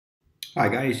Hi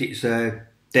guys, it's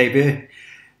Dave here.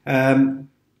 Um,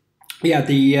 yeah,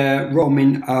 the Royal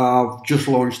Mint have just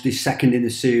launched the second in the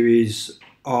series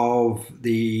of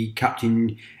the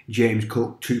Captain James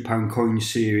Cook £2 coin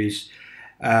series.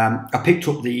 I picked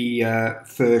up the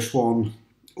first one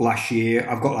last year.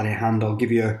 I've got that in hand. I'll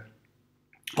give you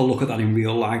a look at that in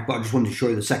real life, but I just wanted to show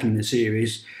you the second in the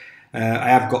series. I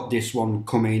have got this one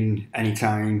coming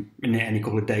anytime in any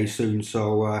couple of days soon,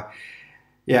 so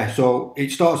yeah, so it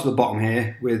starts at the bottom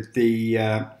here with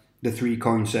the three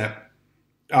coin set.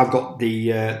 I've got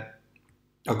the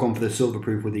I've gone for the silver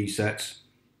proof with these sets,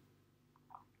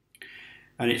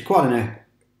 and it's quite an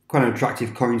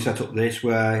attractive coin setup. This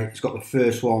where it's got the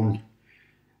first one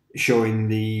showing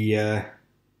the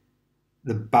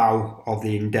bow of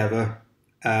the Endeavour,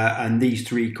 and these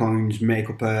three coins make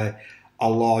up a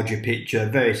larger picture,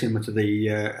 very similar to the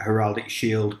heraldic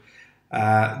shield.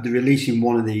 They're releasing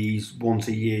one of these once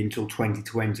a year until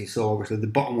 2020. So obviously the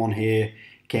bottom one here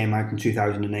came out in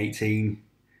 2018.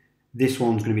 This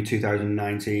one's going to be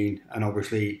 2019, and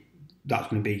obviously that's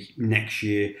going to be next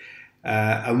year.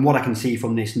 And what I can see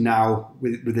from this now,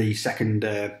 with the second,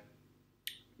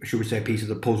 should we say, piece of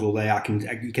the puzzle there,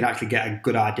 you can actually get a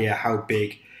good idea how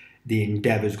big the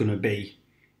Endeavour is going to be.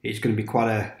 It's going to be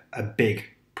quite a big,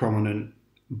 prominent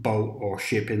boat or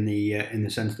ship in the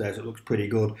centre there, so it looks pretty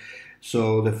good.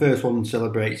 So the first one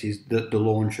celebrates is the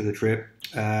launch of the trip.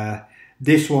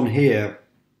 This one here,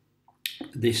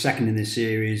 the second in the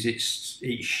series,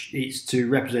 it's to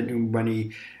represent him when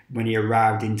he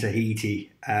arrived in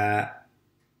Tahiti, and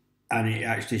it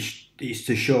actually it's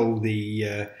to show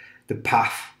the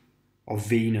path of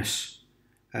Venus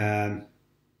in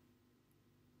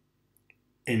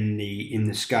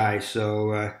the sky.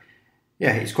 So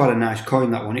yeah, it's quite a nice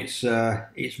coin, that one. It's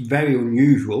very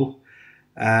unusual.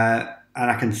 And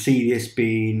I can see this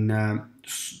being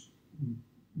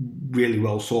really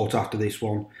well sought after, this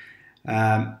one.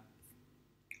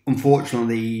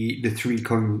 Unfortunately, the three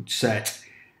coin set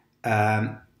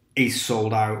is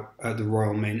sold out at the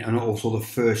Royal Mint, and also the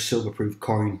first silver-proof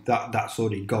coin that's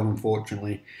already gone,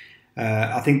 unfortunately.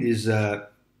 I think there's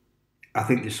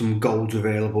some golds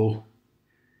available,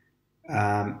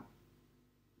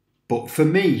 but for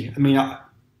me, I mean, I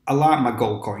like my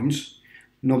gold coins.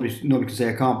 Nobody can say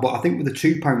I can't, but I think with the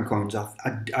 £2 coins,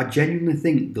 I genuinely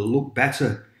think they'll look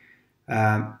better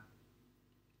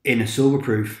in a silver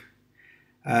proof.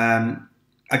 I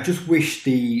just wish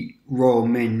the Royal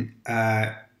Mint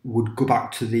would go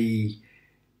back to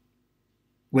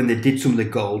when they did some of the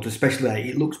gold, especially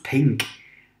it looks pink.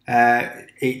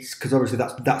 It's because obviously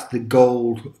that's the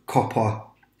gold copper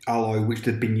alloy which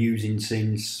they've been using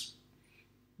since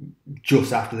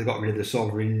just after they got rid of the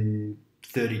Sovereign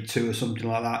 32 or something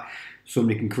like that.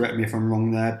 Somebody can correct me if I'm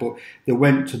wrong there, but they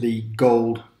went to the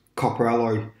gold copper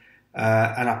alloy,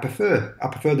 and I prefer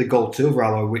the gold silver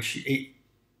alloy, which it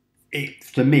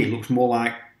to me looks more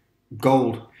like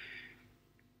gold.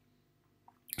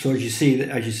 So as you see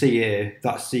here,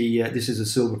 that's this is a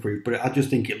silver proof, but I just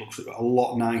think it looks a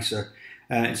lot nicer,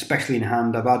 especially in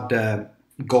hand. I've had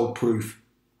gold proof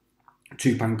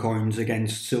 £2 coins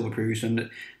against silver proofs, and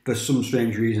for some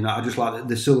strange reason I just like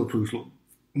the silver proofs look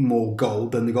more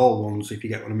gold than the gold ones, if you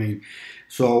get what I mean.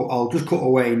 So I'll just cut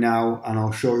away now, and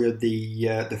I'll show you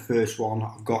the first one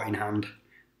I've got in hand.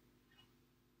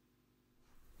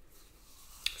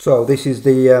 So this is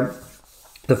the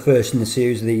first in the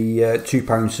series, the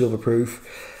 £2 silver proof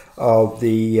of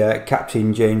the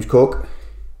Captain James Cook.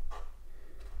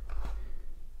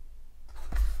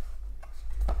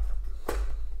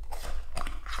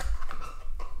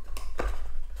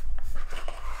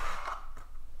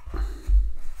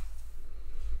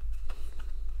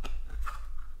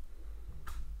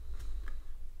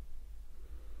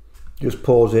 Just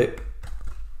pause it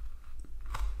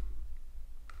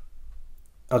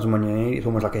as and when you need. It's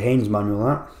almost like a Haynes manual,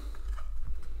 that.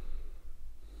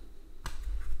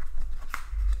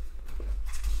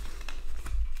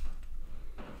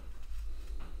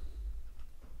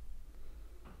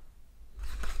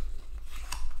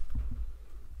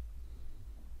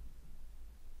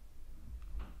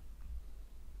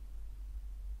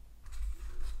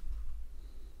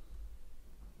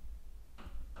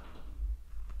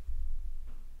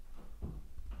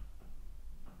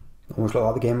 Almost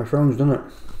like the Game of Thrones, doesn't it?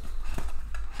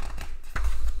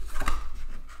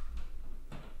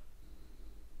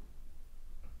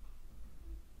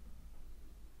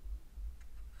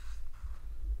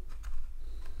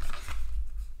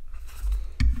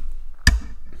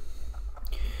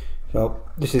 So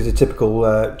this is a typical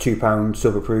 £2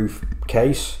 silver proof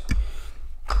case.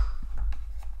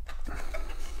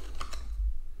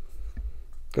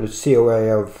 Got a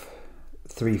COA of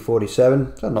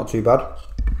 347, so not too bad.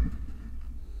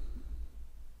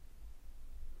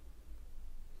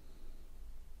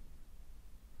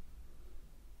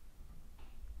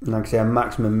 Like I say, a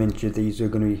maximum mintage of these are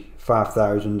going to be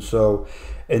 5,000. So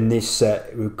in this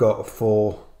set, we've got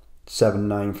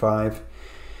 4795.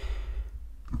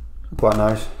 Quite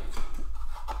nice.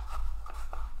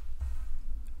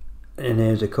 And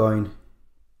here's a coin.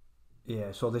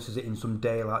 Yeah, so this is it in some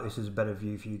daylight. This is a better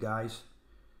view for you guys.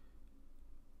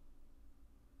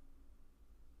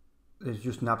 There's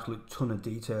just an absolute ton of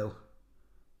detail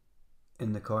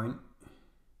in the coin.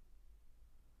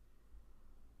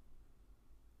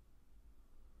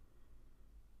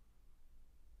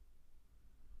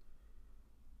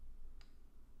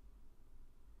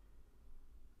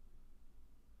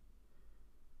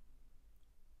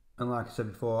 And like I said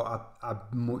before, I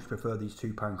much prefer these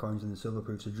 £2 coins than the silver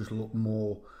proofs. They just look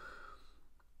more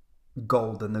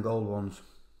gold than the gold ones.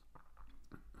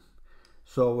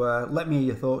 So let me hear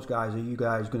your thoughts, guys. Are you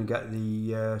guys going to get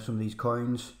the some of these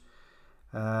coins?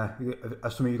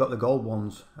 Some of you got the gold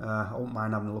ones. I won't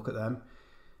mind having a look at them.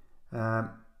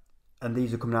 And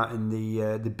these are coming out in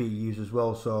the BUs as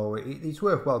well, so it's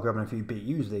worthwhile grabbing a few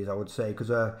BUs of these, I would say,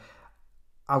 because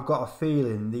I've got a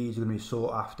feeling these are going to be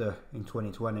sought after in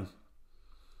 2020.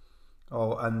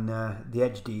 Oh, and the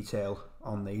edge detail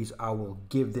on these, I will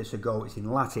give this a go. It's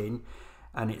in Latin,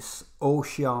 and it's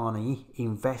Oceani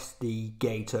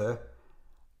Investigator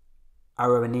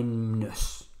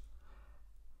Aeronymnus.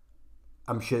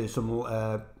 I'm sure there's some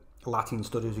Latin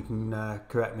studies who can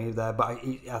correct me there, but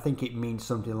I think it means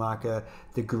something like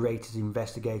the greatest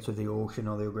investigator of the ocean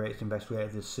or the greatest investigator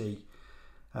of the sea.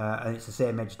 And it's the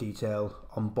same edge detail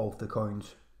on both the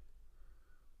coins.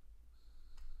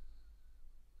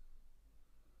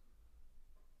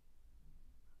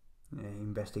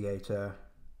 Investigator.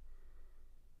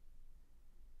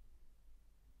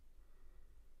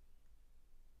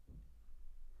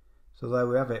 So there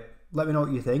we have it. Let me know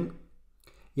what you think.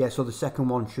 Yeah, so the second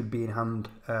one should be in hand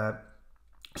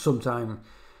sometime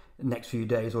next few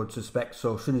days, I would suspect.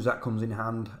 So as soon as that comes in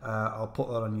hand, I'll put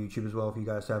that on YouTube as well for you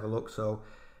guys to have a look. So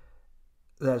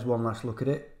there's one last look at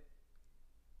it.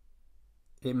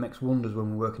 It makes wonders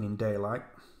when we're working in daylight.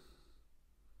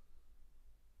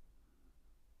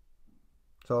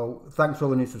 So thanks for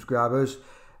all the new subscribers.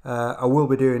 I will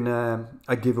be doing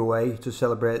a giveaway to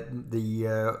celebrate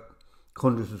the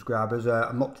 100 subscribers.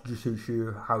 I'm not too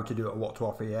sure how to do it or what to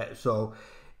offer yet, so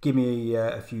give me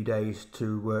a few days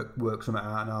to work something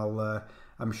out, and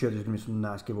I'm sure there's going to be some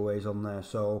nice giveaways on there.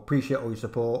 So appreciate all your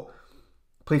support.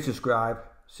 Please subscribe.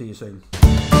 See you soon.